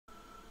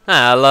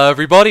Hello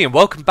everybody and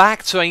welcome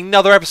back to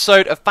another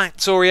episode of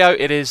Factorio.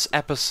 It is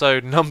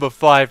episode number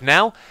 5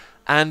 now,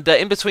 and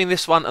in between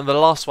this one and the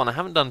last one I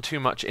haven't done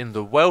too much in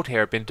the world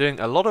here. I've been doing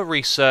a lot of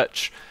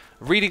research,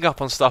 reading up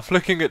on stuff,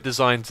 looking at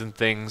designs and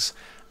things,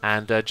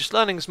 and just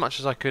learning as much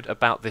as I could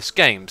about this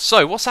game.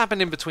 So what's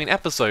happened in between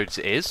episodes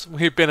is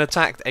we've been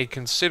attacked a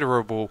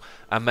considerable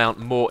amount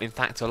more. In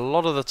fact, a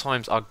lot of the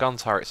times our gun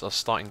turrets are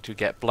starting to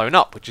get blown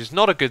up, which is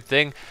not a good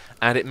thing,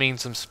 and it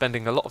means I'm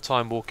spending a lot of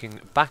time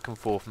walking back and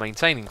forth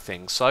maintaining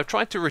things. So I've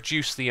tried to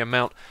reduce the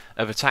amount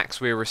of attacks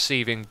we're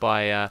receiving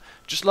by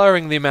just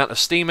lowering the amount of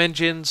steam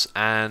engines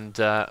and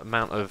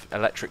amount of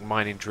electric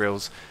mining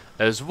drills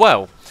as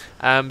well.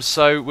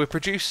 So we're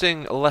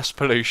producing less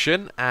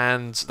pollution,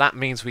 and that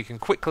means we can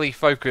quickly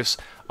focus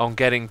on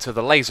getting to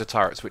the laser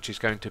turrets, which is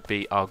going to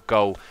be our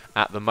goal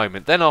at the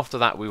moment. Then after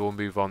that we will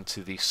move on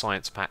to the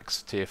science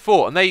packs tier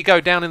 4. And there you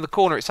go, down in the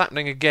corner it's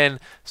happening again.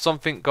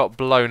 Something got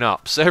blown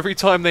up. So every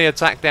time they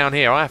attack down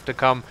here I have to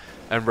come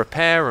and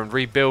repair and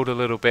rebuild a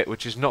little bit,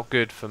 which is not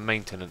good for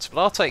maintenance. But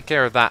I'll take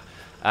care of that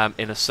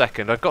in a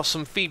second. I've got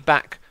some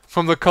feedback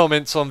from the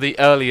comments on the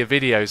earlier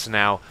videos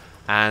now,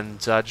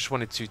 and I just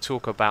wanted to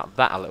talk about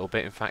that a little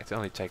bit. In fact, it'll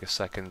only take a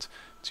second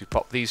to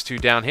pop these two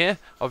down here.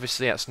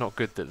 Obviously that's not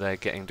good that they're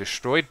getting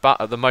destroyed, but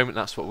at the moment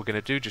that's what we're going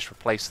to do, just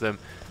replace them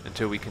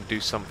until we can do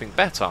something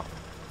better.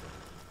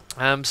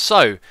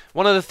 So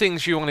one of the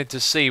things you wanted to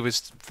see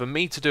was for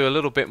me to do a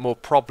little bit more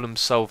problem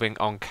solving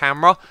on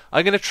camera.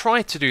 I'm going to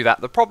try to do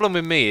that. The problem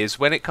with me is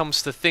when it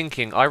comes to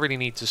thinking, I really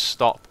need to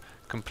stop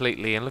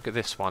completely, and look at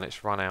this one,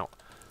 it's run out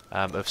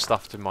of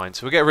stuff to mine,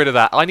 so we'll get rid of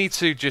that. I need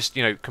to just,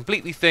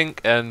 completely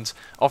think, and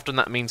often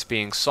that means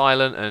being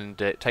silent, and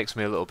it takes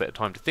me a little bit of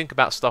time to think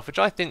about stuff, which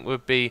I think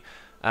would be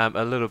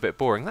a little bit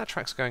boring. That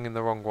track's going in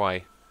the wrong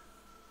way.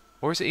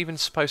 Or is it even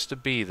supposed to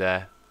be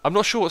there? I'm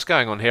not sure what's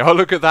going on here. I'll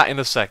look at that in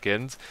a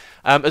second.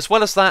 As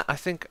well as that, I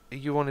think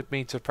you wanted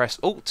me to press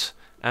Alt,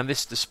 and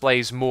this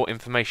displays more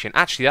information.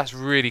 Actually, that's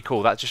really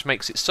cool. That just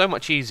makes it so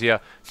much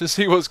easier to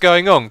see what's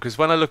going on, because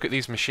when I look at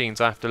these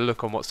machines I have to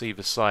look on what's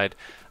either side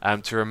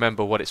to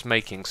remember what it's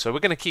making. So we're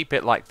going to keep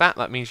it like that.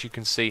 That means you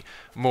can see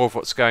more of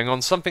what's going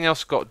on. Something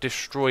else got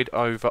destroyed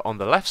over on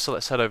the left, so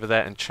let's head over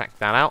there and check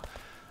that out.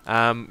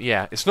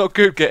 Yeah, it's not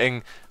good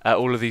getting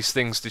all of these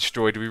things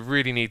destroyed. We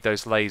really need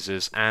those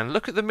lasers. And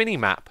look at the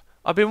mini-map.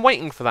 I've been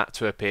waiting for that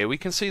to appear. We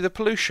can see the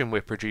pollution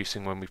we're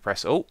producing when we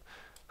press Alt.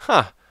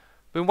 Huh.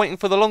 Been waiting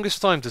for the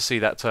longest time to see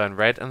that turn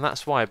red, and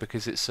that's why,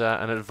 because it's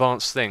an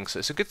advanced thing. So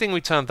it's a good thing we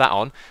turned that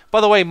on.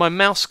 By the way, my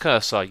mouse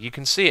cursor, you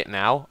can see it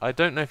now. I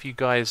don't know if you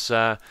guys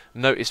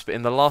noticed, but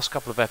in the last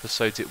couple of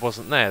episodes it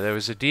wasn't there. There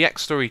was a DX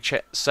story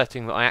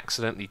setting that I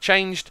accidentally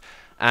changed,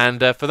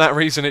 and for that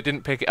reason it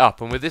didn't pick it up.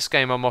 And with this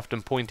game I'm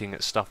often pointing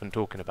at stuff and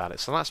talking about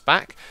it. So that's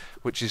back,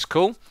 which is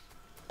cool.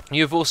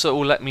 You've also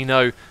all let me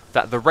know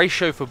that the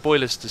ratio for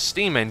boilers to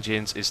steam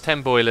engines is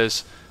 10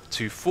 boilers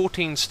to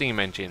 14 steam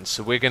engines.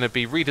 So we're going to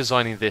be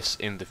redesigning this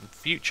in the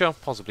future,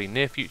 possibly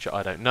near future,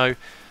 I don't know.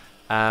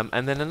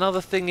 And then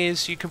another thing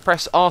is you can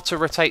press R to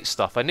rotate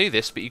stuff. I knew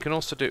this, but you can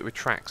also do it with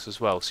tracks as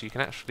well. So you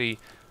can actually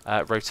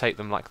rotate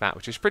them like that,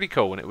 which is pretty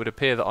cool. And it would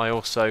appear that I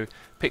also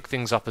pick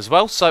things up as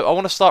well. So I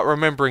want to start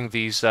remembering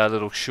these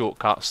little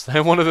shortcuts.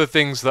 They're one of the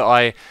things that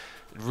I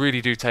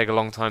really do take a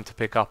long time to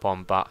pick up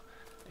on, but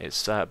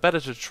it's better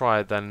to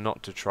try than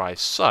not to try.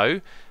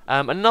 So,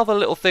 another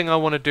little thing I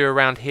want to do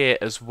around here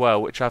as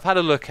well, which I've had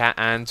a look at,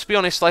 and to be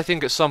honest, I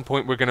think at some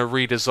point we're going to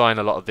redesign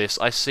a lot of this.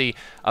 I see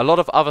a lot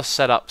of other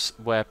setups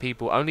where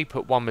people only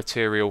put one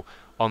material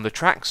on the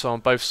track, so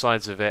on both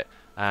sides of it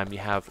you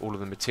have all of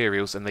the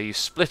materials, and they use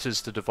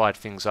splitters to divide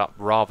things up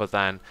rather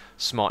than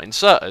smart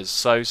inserters.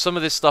 So some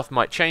of this stuff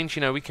might change.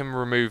 We can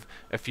remove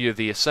a few of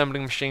the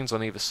assembling machines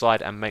on either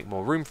side and make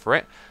more room for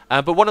it.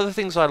 But one of the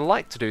things I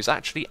like to do is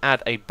actually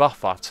add a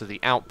buffer to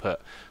the output.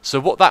 So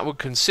what that would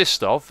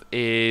consist of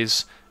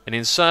is an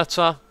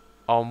inserter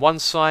on one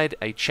side,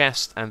 a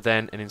chest, and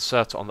then an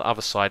inserter on the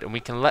other side, and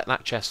we can let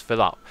that chest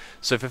fill up.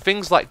 So for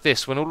things like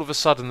this, when all of a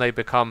sudden they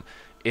become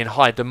in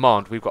high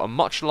demand, we've got a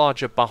much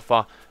larger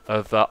buffer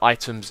of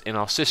items in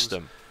our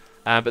system.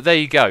 But there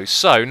you go.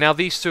 So now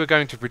these two are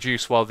going to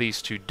produce while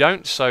these two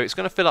don't, so it's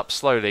going to fill up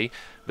slowly.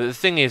 But the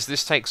thing is,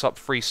 this takes up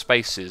 3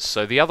 spaces,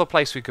 so the other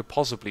place we could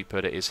possibly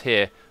put it is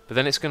here, but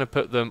then it's going to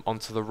put them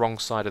onto the wrong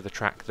side of the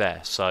track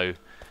there. So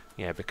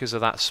yeah, because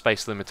of that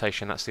space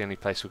limitation, that's the only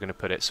place we're going to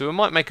put it. So we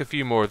might make a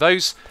few more of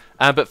those,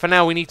 but for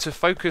now we need to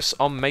focus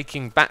on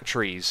making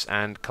batteries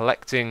and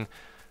collecting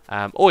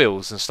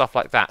oils and stuff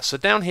like that. So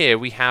down here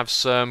we have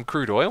some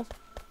crude oil.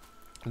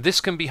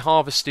 This can be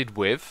harvested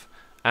with,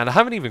 and I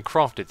haven't even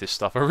crafted this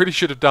stuff. I really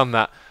should have done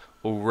that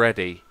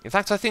already. In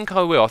fact, I think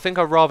I will. I think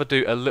I'd rather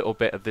do a little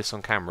bit of this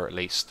on camera at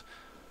least.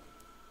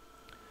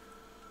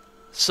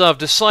 So I've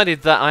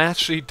decided that I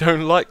actually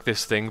don't like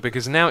this thing,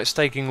 because now it's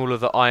taking all of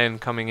the iron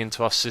coming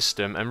into our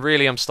system, and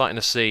really I'm starting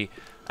to see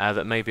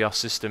that maybe our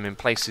system in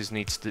places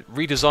needs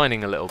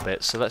redesigning a little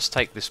bit. So let's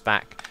take this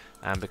back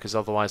because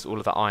otherwise all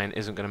of the iron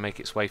isn't going to make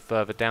its way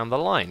further down the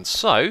line.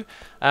 So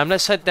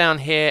let's head down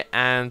here,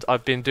 and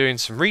I've been doing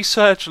some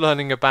research,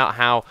 learning about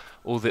how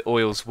all the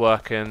oils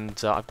work,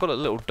 and I've got a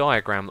little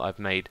diagram that I've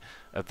made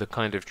of the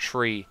kind of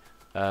tree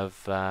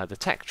of the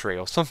tech tree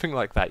or something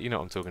like that. You know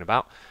what I'm talking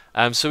about.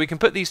 So we can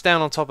put these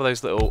down on top of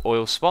those little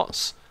oil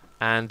spots,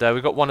 and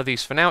we've got one of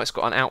these for now. It's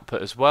got an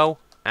output as well,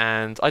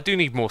 and I do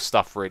need more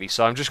stuff really,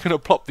 so I'm just going to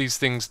plop these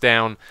things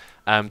down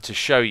to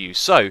show you.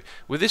 So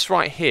with this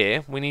right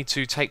here, we need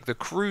to take the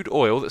crude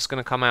oil that's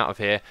going to come out of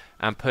here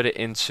and put it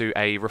into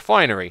a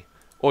refinery,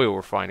 oil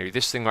refinery,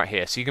 this thing right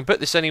here. So you can put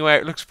this anywhere.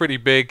 It looks pretty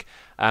big.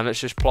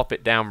 Let's just plop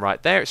it down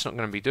right there. It's not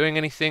going to be doing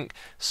anything.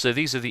 So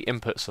these are the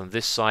inputs on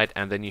this side,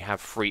 and then you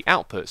have 3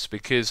 outputs,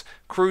 because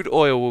crude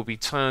oil will be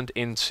turned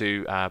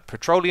into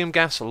petroleum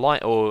gas,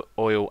 light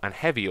oil, and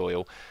heavy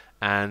oil.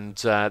 And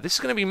this is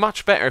going to be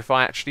much better if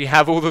I actually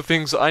have all the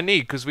things that I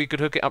need, because we could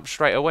hook it up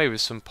straight away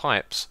with some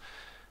pipes.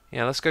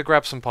 Yeah, let's go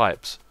grab some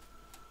pipes.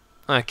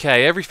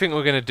 Okay, everything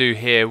we're going to do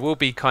here will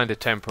be kind of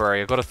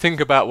temporary. I've got to think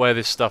about where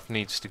this stuff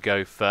needs to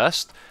go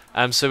first.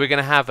 So we're going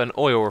to have an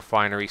oil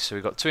refinery, so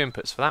we've got 2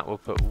 inputs for that. We'll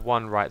put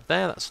one right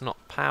there. That's not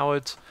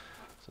powered. So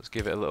let's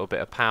give it a little bit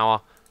of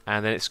power.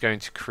 And then it's going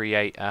to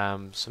create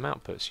some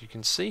outputs. You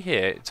can see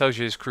here, it tells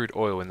you there's crude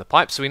oil in the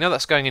pipe. So we know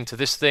that's going into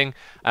this thing.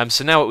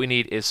 So now what we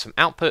need is some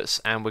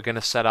outputs, and we're going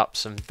to set up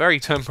some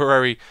very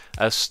temporary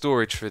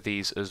storage for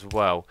these as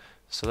well.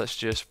 So let's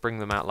just bring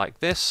them out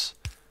like this,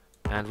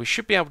 and we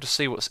should be able to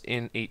see what's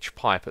in each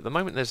pipe. At the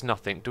moment there's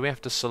nothing. Do we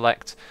have to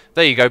select?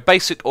 There you go,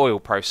 basic oil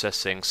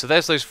processing. So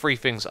there's those 3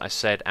 things that I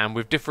said, and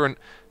with different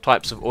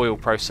types of oil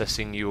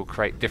processing you will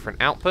create different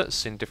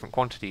outputs in different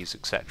quantities,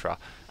 etc.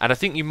 And I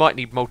think you might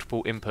need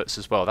multiple inputs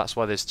as well. That's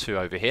why there's 2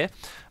 over here.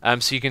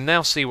 So you can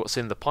now see what's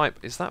in the pipe.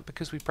 Is that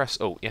because we press...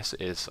 Oh, yes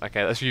it is.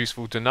 Okay, that's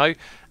useful to know.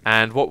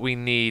 And what we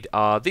need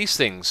are these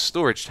things,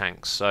 storage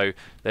tanks. So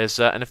there's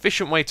an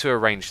efficient way to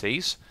arrange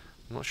these.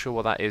 I'm not sure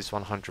what that is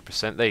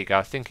 100%. There you go.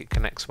 I think it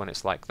connects when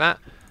it's like that.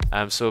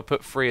 So we'll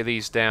put 3 of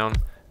these down,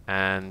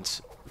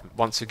 and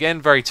once again,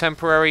 very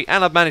temporary.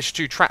 And I've managed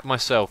to trap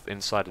myself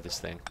inside of this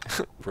thing.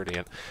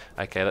 Brilliant.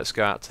 Okay, let's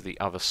go out to the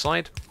other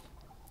side.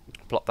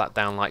 Plop that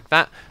down like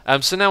that.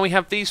 So now we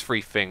have these 3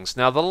 things.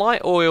 Now the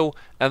light oil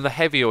and the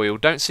heavy oil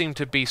don't seem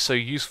to be so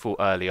useful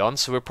early on,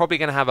 so we're probably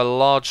going to have a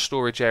large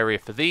storage area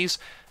for these.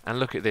 And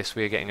look at this,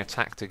 we are getting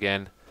attacked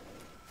again.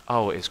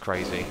 Oh, it is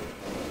crazy.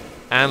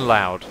 And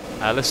loud.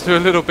 Let's do a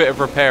little bit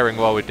of repairing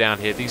while we're down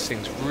here. These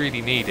things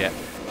really need it.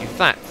 In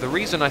fact, the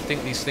reason I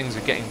think these things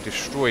are getting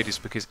destroyed is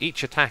because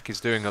each attack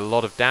is doing a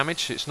lot of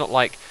damage. It's not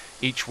like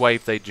each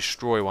wave they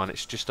destroy one,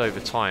 it's just over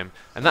time.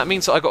 And that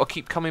means that I've got to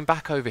keep coming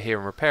back over here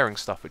and repairing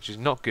stuff, which is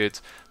not good.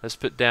 Let's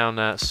put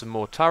down some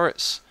more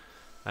turrets.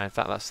 In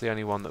fact, that's the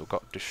only one that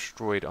got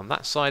destroyed on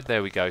that side.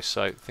 There we go.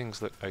 So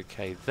things look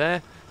okay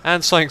there.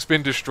 And something's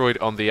been destroyed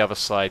on the other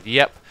side.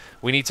 Yep.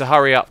 We need to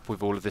hurry up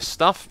with all of this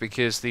stuff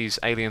because these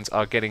aliens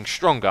are getting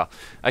stronger.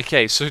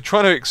 Okay, so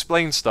trying to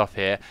explain stuff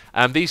here.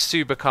 These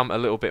 2 become a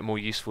little bit more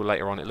useful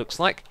later on, it looks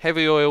like.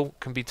 Heavy oil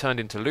can be turned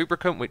into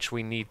lubricant, which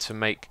we need to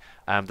make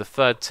the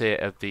 3rd tier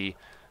of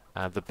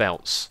the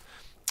belts.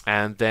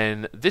 And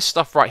then this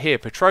stuff right here,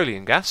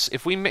 petroleum gas,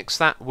 if we mix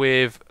that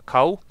with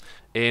coal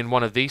in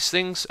one of these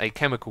things, a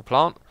chemical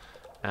plant,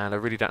 and I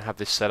really don't have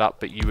this set up,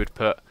 but you would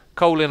put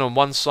coal in on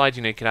one side,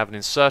 you know, you can have an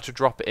inserter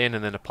drop it in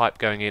and then a pipe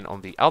going in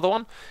on the other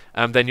one.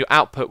 Then your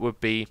output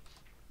would be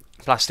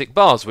plastic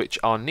bars, which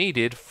are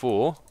needed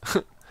for,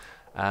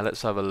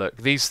 let's have a look,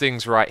 these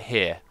things right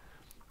here.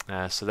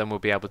 So then we'll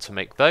be able to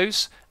make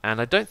those, and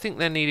I don't think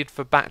they're needed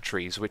for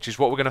batteries, which is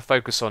what we're going to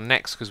focus on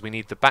next, because we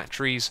need the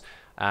batteries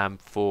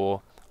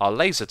for our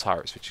laser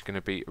turrets, which are going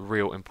to be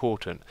real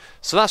important.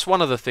 So that's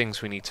one of the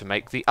things we need to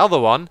make. The other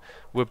one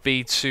would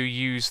be to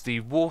use the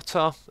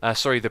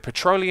the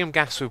petroleum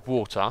gas with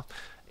water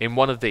in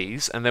one of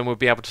these, and then we'll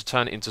be able to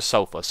turn it into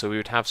sulfur. So we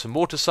would have some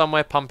water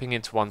somewhere pumping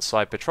into one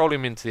side,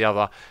 petroleum into the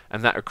other,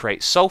 and that would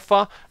create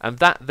sulfur, and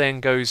that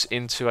then goes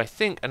into, I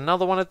think,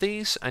 another one of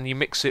these, and you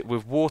mix it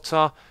with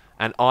water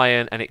and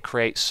iron, and it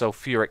creates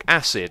sulfuric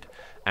acid.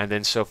 And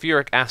then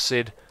sulfuric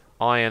acid,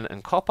 iron,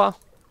 and copper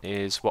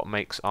is what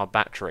makes our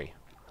battery.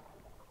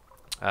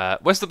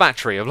 Where's the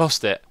battery? I've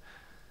lost it.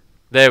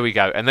 There we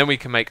go, and then we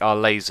can make our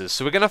lasers.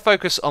 So we're going to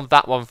focus on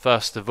that one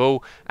first of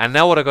all, and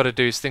now what I've got to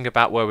do is think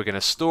about where we're going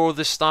to store all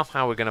this stuff,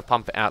 how we're going to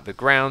pump it out the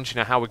ground, you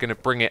know, how we're going to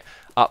bring it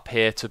up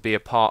here to be a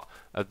part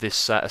of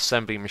this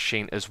assembly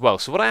machine as well.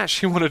 So what I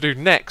actually want to do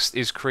next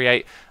is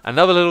create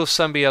another little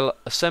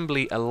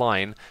assembly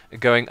line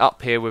going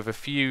up here with a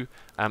few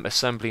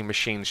assembly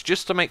machines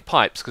just to make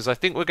pipes, because I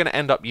think we're going to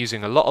end up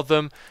using a lot of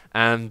them,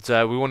 and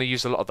we want to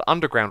use a lot of the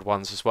underground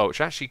ones as well,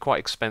 which are actually quite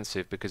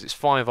expensive because it's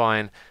 5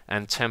 iron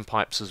and 10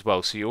 pipes as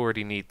well, so you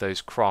already need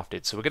those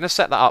crafted. So we're going to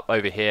set that up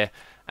over here,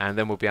 and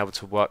then we'll be able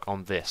to work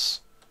on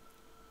this.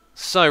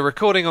 So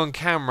recording on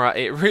camera,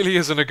 it really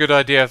isn't a good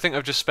idea. I think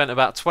I've just spent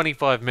about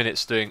 25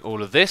 minutes doing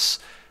all of this,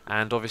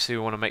 and obviously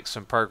we want to make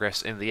some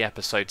progress in the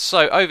episode.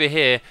 So over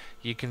here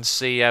you can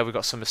see we've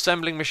got some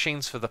assembling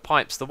machines for the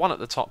pipes. The one at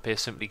the top here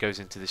simply goes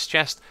into this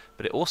chest,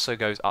 but it also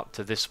goes up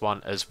to this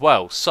one as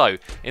well. So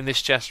in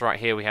this chest right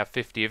here we have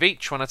 50 of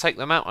each. When I take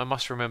them out I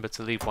must remember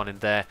to leave one in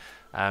there,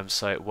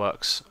 so it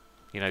works,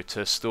 you know,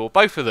 to store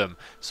both of them.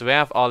 So we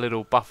have our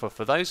little buffer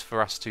for those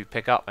for us to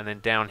pick up, and then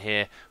down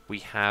here we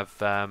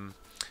have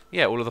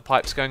yeah, all of the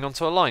pipes going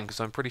onto a line, because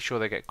I'm pretty sure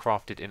they get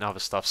crafted in other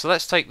stuff. So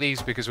let's take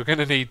these because we're going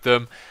to need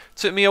them.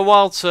 Took me a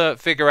while to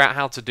figure out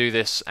how to do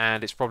this,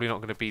 and it's probably not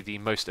going to be the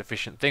most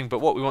efficient thing, but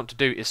what we want to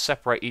do is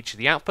separate each of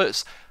the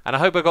outputs, and I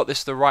hope I got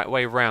this the right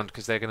way around,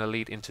 because they're going to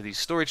lead into these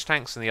storage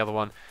tanks and the other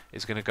one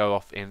is going to go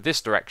off in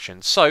this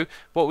direction. So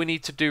what we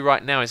need to do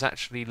right now is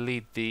actually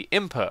lead the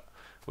input,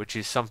 which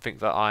is something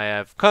that I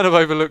have kind of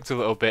overlooked a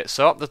little bit.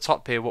 So up the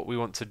top here what we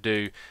want to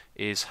do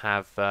is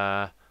have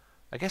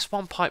I guess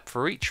one pipe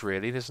for each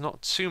really. There's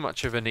not too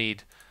much of a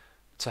need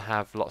to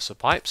have lots of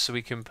pipes, so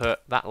we can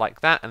put that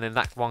like that, and then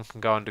that one can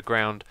go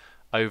underground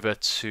over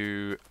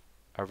to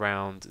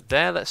around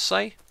there, let's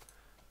say.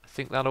 I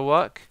think that'll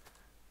work.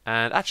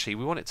 And actually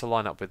we want it to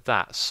line up with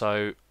that,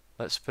 so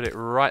let's put it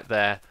right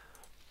there.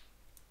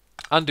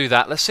 Undo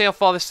that. Let's see how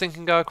far this thing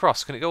can go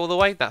across. Can it go all the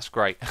way? That's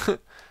great.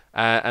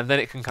 And then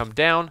it can come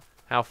down.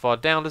 How far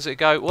down does it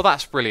go? Well,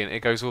 that's brilliant.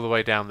 It goes all the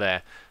way down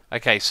there.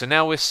 Okay, so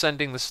now we're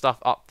sending the stuff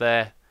up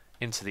there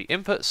into the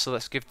input, so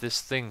let's give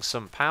this thing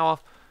some power.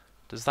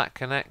 Does that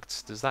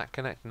connect? Does that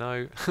connect?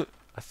 No.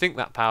 I think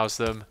that powers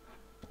them.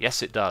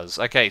 Yes, it does.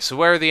 Okay, so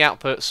where are the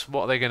outputs?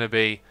 What are they going to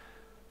be?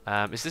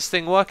 Is this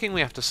thing working?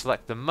 We have to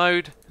select the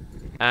mode,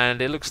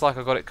 and it looks like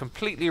I got it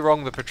completely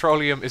wrong. The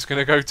petroleum is going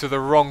to go to the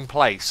wrong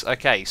place.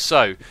 Okay,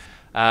 so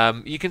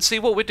you can see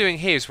what we're doing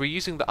here is we're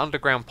using the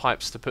underground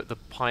pipes to put the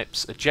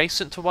pipes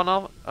adjacent to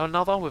one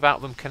another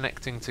without them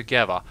connecting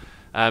together.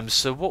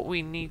 So what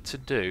we need to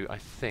do, I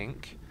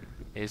think,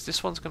 is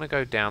this one's going to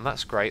go down.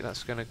 That's great.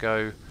 That's going to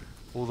go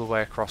all the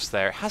way across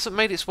there. It hasn't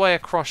made its way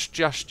across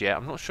just yet.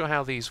 I'm not sure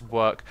how these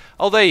work.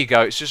 Oh, there you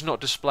go. It's just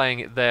not displaying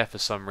it there for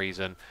some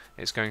reason.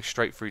 It's going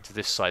straight through to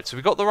this side. So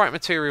we've got the right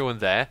material in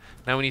there.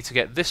 Now we need to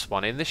get this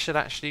one in. This should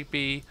actually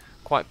be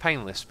quite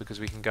painless because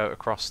we can go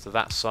across to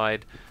that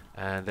side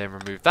and then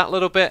remove that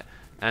little bit.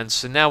 And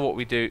so now what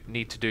we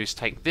need to do is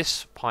take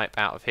this pipe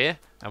out of here,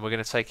 and we're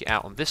going to take it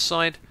out on this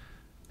side,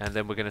 and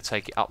then we're going to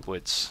take it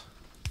upwards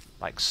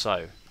like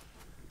so.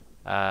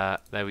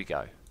 There we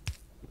go.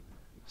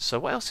 So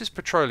what else is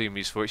petroleum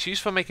used for? It's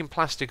used for making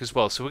plastic as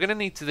well. So we're going to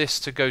need this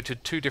to go to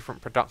 2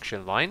 different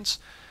production lines,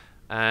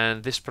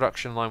 and this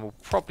production line will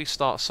probably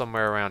start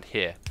somewhere around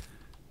here.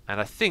 And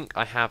I think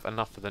I have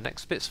enough of the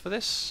next bits for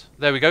this.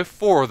 There we go,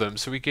 4 of them.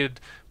 So we could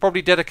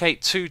probably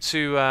dedicate 2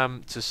 to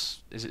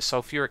is it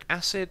sulfuric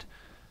acid?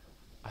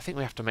 I think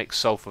we have to make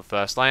sulfur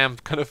first. I am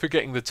kind of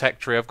forgetting the tech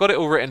tree. I've got it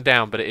all written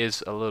down, but it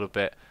is a little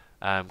bit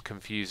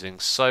confusing.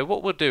 So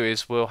what we'll do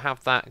is we'll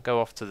have that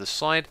go off to the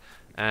side,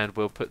 and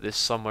we'll put this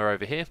somewhere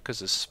over here because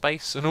there's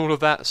space and all of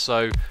that.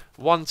 So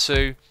 1,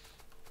 2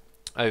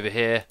 over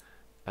here,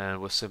 and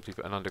we'll simply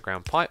put an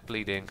underground pipe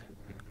leading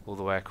all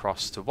the way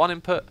across to one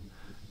input.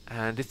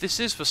 And if this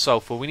is for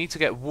sulfur, we need to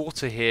get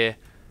water here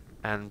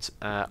and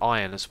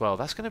iron as well.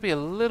 That's going to be a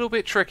little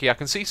bit tricky. I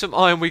can see some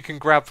iron we can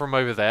grab from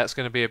over there. It's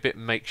going to be a bit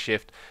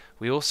makeshift.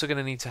 We're also going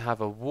to need to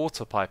have a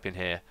water pipe in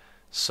here.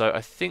 So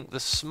I think the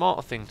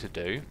smart thing to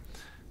do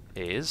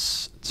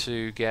is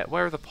to get...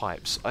 Where are the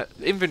pipes?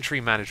 Inventory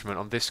management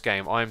on this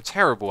game, I am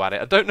terrible at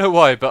it. I don't know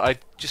why, but I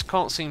just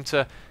can't seem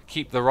to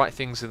keep the right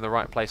things in the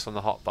right place on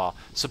the hotbar.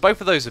 So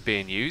both of those are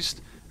being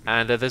used,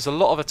 and there's a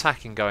lot of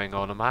attacking going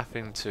on. I'm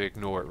having to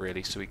ignore it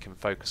really so we can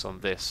focus on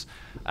this.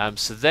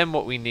 So then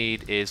what we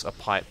need is a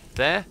pipe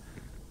there,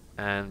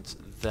 and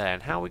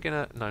then how are we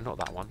going to... No, not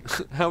that one.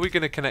 How are we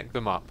going to connect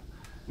them up?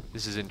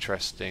 This is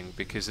interesting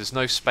because there's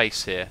no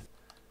space here.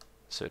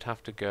 So it'd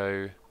have to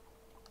go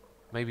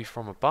maybe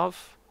from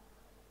above.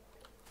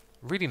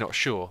 Really not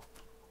sure.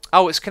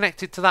 Oh, it's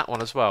connected to that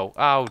one as well.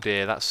 Oh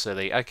dear, that's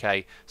silly.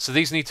 Okay, so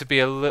these need to be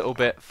a little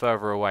bit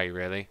further away,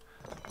 really.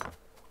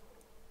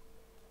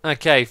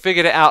 Okay,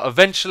 figured it out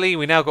eventually.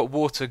 We now got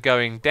water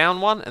going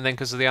down one, and then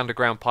because of the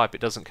underground pipe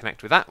it doesn't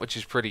connect with that, which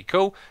is pretty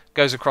cool.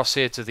 Goes across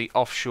here to the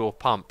offshore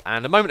pump.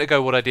 And a moment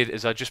ago what I did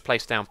is I just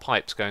placed down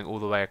pipes going all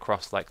the way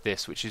across like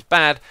this, which is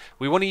bad.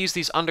 We want to use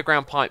these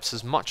underground pipes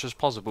as much as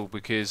possible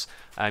because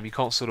you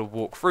can't sort of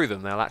walk through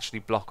them. They'll actually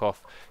block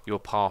off your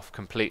path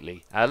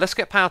completely. Let's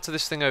get power to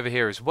this thing over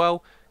here as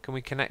well. Can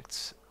we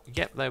connect?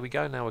 Yep, there we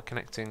go. Now we're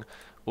connecting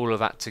all of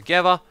that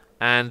together.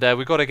 And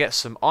we've got to get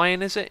some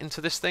iron, is it,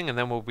 into this thing, and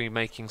then we'll be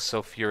making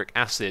sulfuric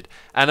acid.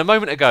 And a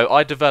moment ago,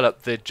 I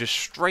developed the just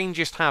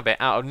strangest habit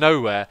out of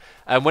nowhere.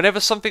 And whenever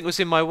something was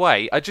in my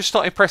way, I just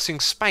started pressing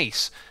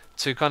space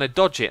to kind of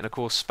dodge it. And of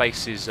course,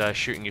 space is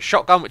shooting your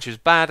shotgun, which is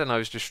bad, and I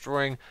was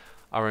destroying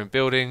our own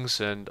buildings,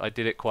 and I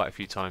did it quite a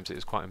few times. It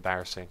was quite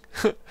embarrassing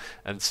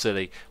and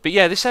silly. But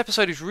yeah, this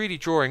episode is really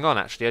drawing on,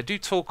 actually. I do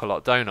talk a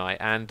lot, don't I?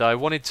 And I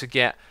wanted to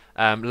get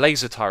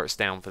laser turrets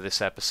down for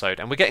this episode,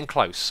 and we're getting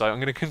close, so I'm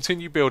going to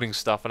continue building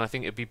stuff, and I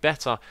think it'd be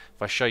better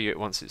if I show you it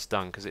once it's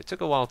done, because it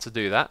took a while to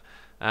do that.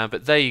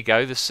 But there you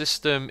go. The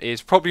system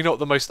is probably not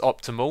the most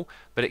optimal,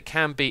 but it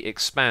can be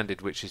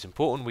expanded, which is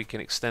important. We can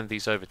extend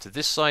these over to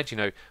this side. You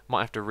know,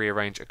 might have to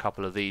rearrange a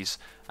couple of these,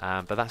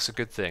 but that's a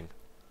good thing.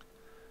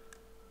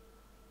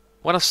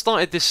 When I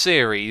started this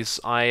series,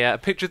 I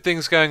pictured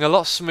things going a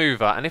lot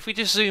smoother, and if we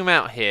just zoom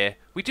out here,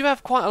 we do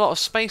have quite a lot of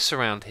space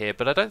around here,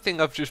 but I don't think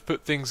I've just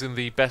put things in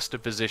the best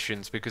of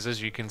positions, because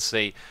as you can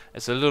see,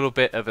 it's a little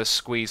bit of a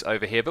squeeze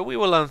over here, but we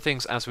will learn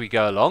things as we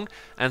go along.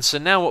 And so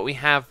now what we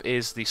have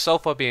is the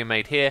sulfur being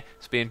made here.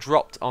 It's being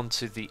dropped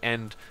onto the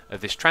end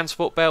of this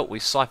transport belt. We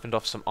siphoned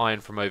off some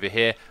iron from over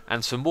here,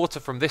 and some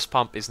water from this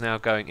pump is now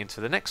going into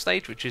the next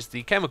stage, which is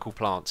the chemical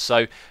plant.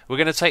 So we're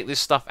going to take this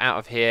stuff out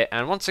of here,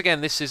 and once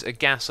again, this is a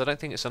gas. I don't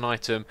think it's an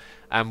item,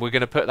 and we're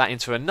going to put that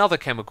into another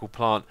chemical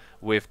plant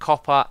with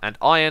copper and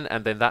iron,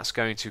 and then that's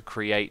going to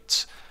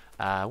create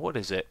what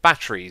is it?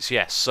 Batteries,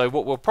 yes. So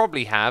what we'll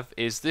probably have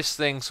is this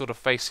thing sort of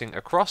facing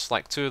across,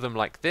 like two of them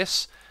like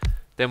this.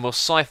 Then we'll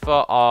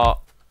cipher our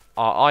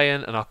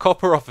iron and our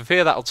copper off of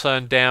here. That'll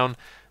turn down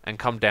and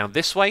come down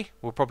this way.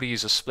 We'll probably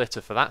use a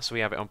splitter for that, so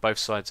we have it on both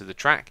sides of the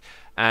track.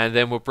 And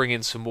then we'll bring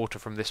in some water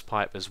from this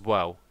pipe as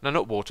well. No,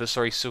 not water,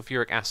 sorry,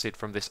 sulfuric acid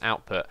from this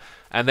output.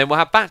 And then we'll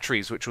have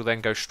batteries, which will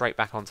then go straight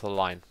back onto the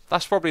line.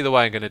 That's probably the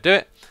way I'm going to do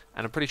it.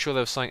 And I'm pretty sure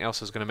there was something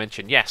else I was going to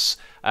mention. Yes,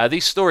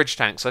 these storage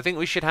tanks. I think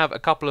we should have a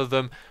couple of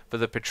them for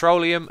the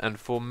petroleum and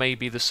for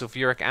maybe the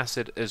sulfuric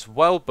acid as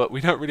well, but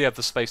we don't really have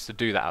the space to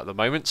do that at the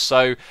moment.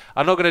 So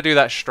I'm not going to do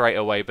that straight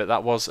away, but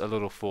that was a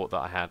little thought that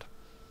I had.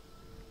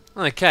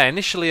 Okay,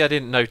 initially I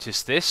didn't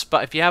notice this,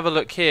 but if you have a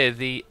look here,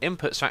 the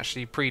inputs are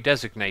actually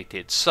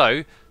pre-designated.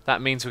 So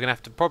that means we're going to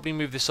have to probably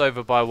move this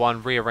over by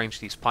one, rearrange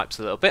these pipes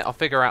a little bit. I'll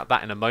figure out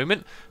that in a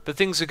moment. But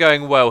things are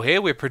going well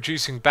here. We're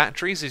producing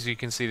batteries. As you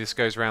can see, this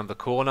goes around the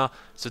corner.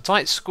 It's a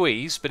tight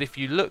squeeze, but if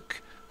you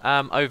look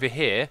over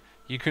here,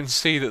 you can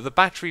see that the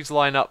batteries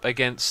line up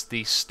against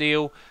the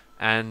steel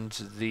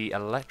and the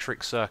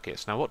electric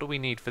circuits. Now what do we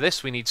need for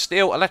this? We need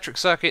steel, electric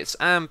circuits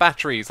and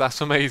batteries.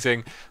 That's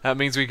amazing. That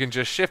means we can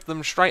just shift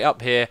them straight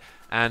up here,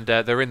 and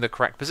they're in the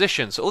correct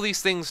position. So all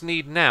these things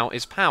need now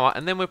is power,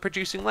 and then we're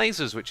producing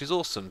lasers, which is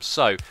awesome.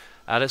 So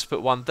let's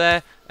put one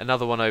there,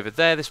 another one over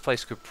there. This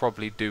place could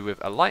probably do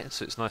with a light,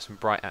 so it's nice and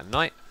bright at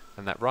night.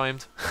 And that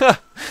rhymed.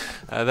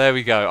 There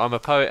we go. I'm a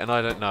poet and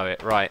I don't know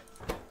it. Right.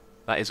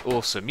 That is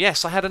awesome.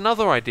 Yes, I had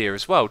another idea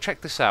as well.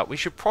 Check this out. We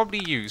should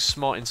probably use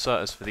smart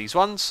inserters for these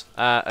ones.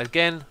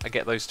 Again, I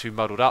get those two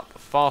muddled up.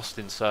 Fast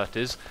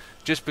inserters,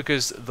 just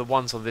because the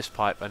ones on this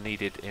pipe are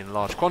needed in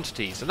large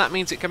quantities. And that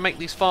means it can make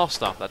these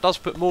faster. That does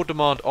put more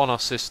demand on our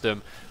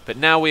system. But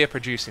now we are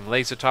producing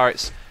laser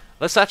turrets.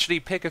 Let's actually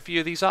pick a few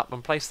of these up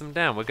and place them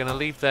down. We're going to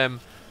leave them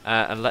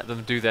and let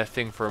them do their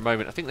thing for a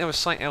moment. I think there was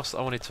something else that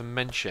I wanted to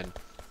mention.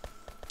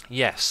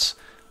 Yes.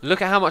 Look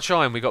at how much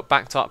iron we got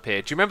backed up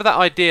here. Do you remember that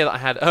idea that I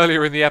had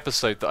earlier in the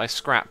episode that I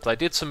scrapped? I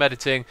did some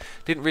editing,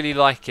 didn't really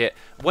like it.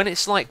 When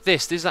it's like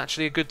this is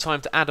actually a good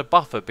time to add a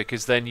buffer,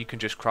 because then you can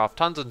just craft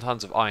tons and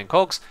tons of iron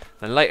cogs.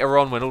 Then later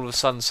on, when all of a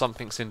sudden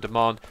something's in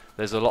demand,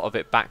 there's a lot of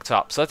it backed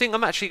up. So I think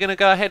I'm actually going to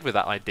go ahead with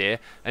that idea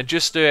and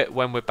just do it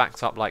when we're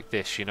backed up like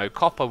this. You know,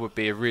 copper would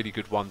be a really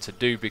good one to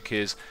do,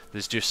 because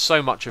there's just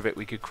so much of it.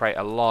 We could create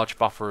a large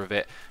buffer of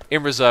it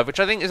in reserve, which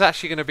I think is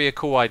actually going to be a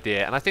cool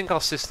idea. And I think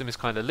our system is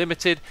kind of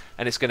limited,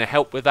 and it's going to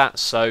help with that.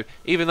 So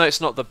even though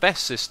it's not the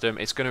best system,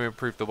 it's going to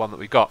improve the one that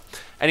we got.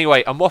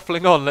 Anyway, I'm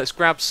waffling on. Let's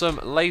grab some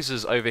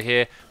lasers over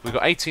here. We've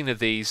got 18 of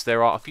these.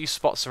 There are a few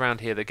spots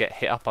around here that get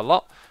hit up a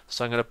lot,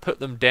 so I'm going to put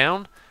them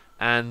down,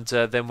 and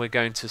then we're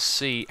going to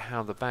see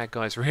how the bad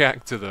guys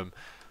react to them.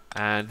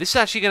 And this is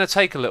actually going to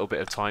take a little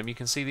bit of time. You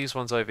can see these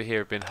ones over here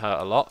have been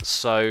hurt a lot.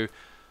 So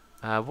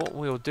what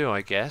we'll do,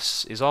 I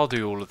guess, is I'll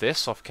do all of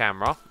this off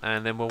camera,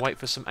 and then we'll wait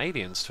for some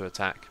aliens to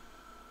attack.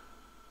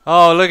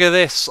 Oh, look at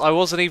this. I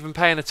wasn't even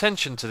paying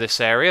attention to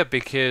this area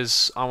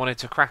because I wanted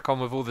to crack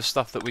on with all the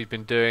stuff that we've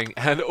been doing,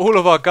 and all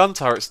of our gun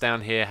turrets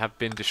down here have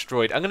been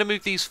destroyed. I'm going to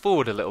move these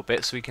forward a little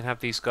bit so we can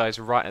have these guys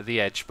right at the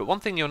edge. But one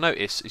thing you'll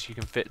notice is you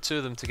can fit two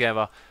of them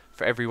together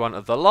for every one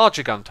of the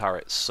larger gun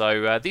turrets.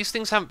 So these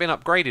things haven't been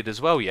upgraded as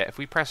well yet. If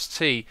we press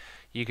T,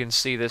 you can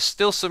see there's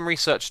still some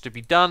research to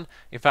be done.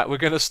 In fact, we're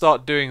going to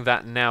start doing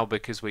that now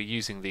because we're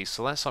using these.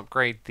 So let's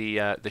upgrade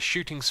the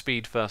shooting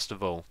speed first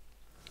of all.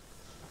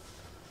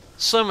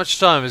 So much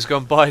time has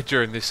gone by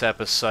during this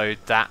episode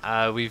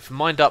that we've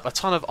mined up a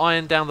ton of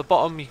iron down the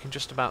bottom. You can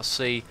just about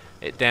see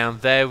it down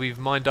there. We've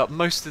mined up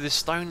most of this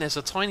stone. There's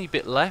a tiny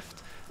bit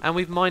left. And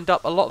we've mined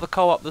up a lot of the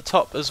coal up the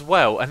top as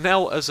well. And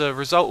now, as a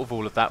result of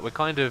all of that, we're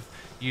kind of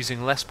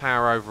using less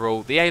power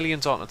overall. The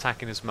aliens aren't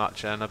attacking as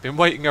much, and I've been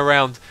waiting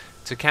around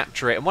to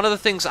capture it. And one of the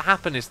things that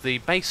happen is the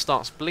base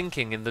starts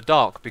blinking in the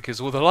dark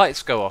because all the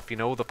lights go off. You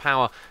know, all the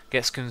power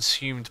gets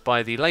consumed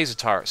by the laser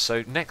turrets.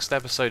 So next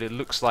episode, it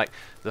looks like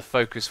the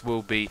focus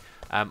will be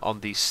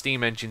on these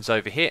steam engines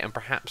over here, and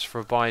perhaps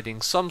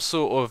providing some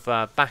sort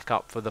of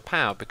backup for the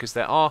power, because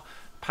there are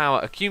power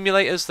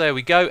accumulators. There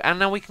we go, and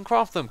now we can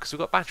craft them because we've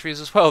got batteries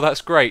as well.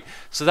 That's great.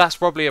 So that's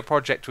probably a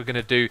project we're going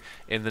to do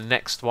in the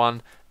next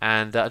one.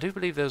 And I do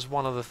believe there's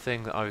one other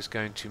thing that I was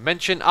going to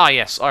mention. Ah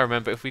yes, I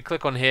remember. If we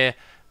click on here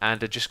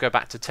and just go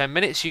back to 10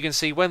 minutes, you can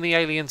see when the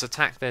aliens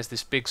attack, there's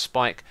this big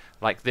spike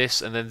like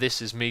this, and then this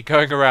is me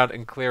going around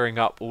and clearing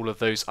up all of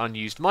those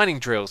unused mining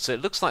drills. So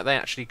it looks like they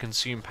actually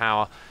consume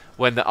power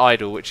when they're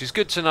idle, which is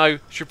good to know.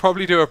 Should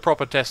probably do a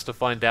proper test to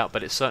find out,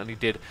 but it certainly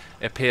did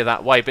appear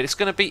that way. But it's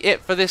going to be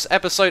it for this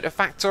episode of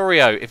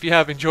Factorio. If you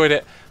have enjoyed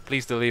it,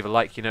 please do leave a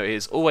like. You know, it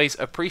is always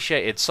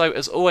appreciated. So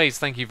as always,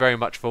 thank you very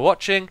much for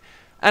watching,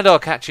 and I'll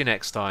catch you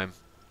next time.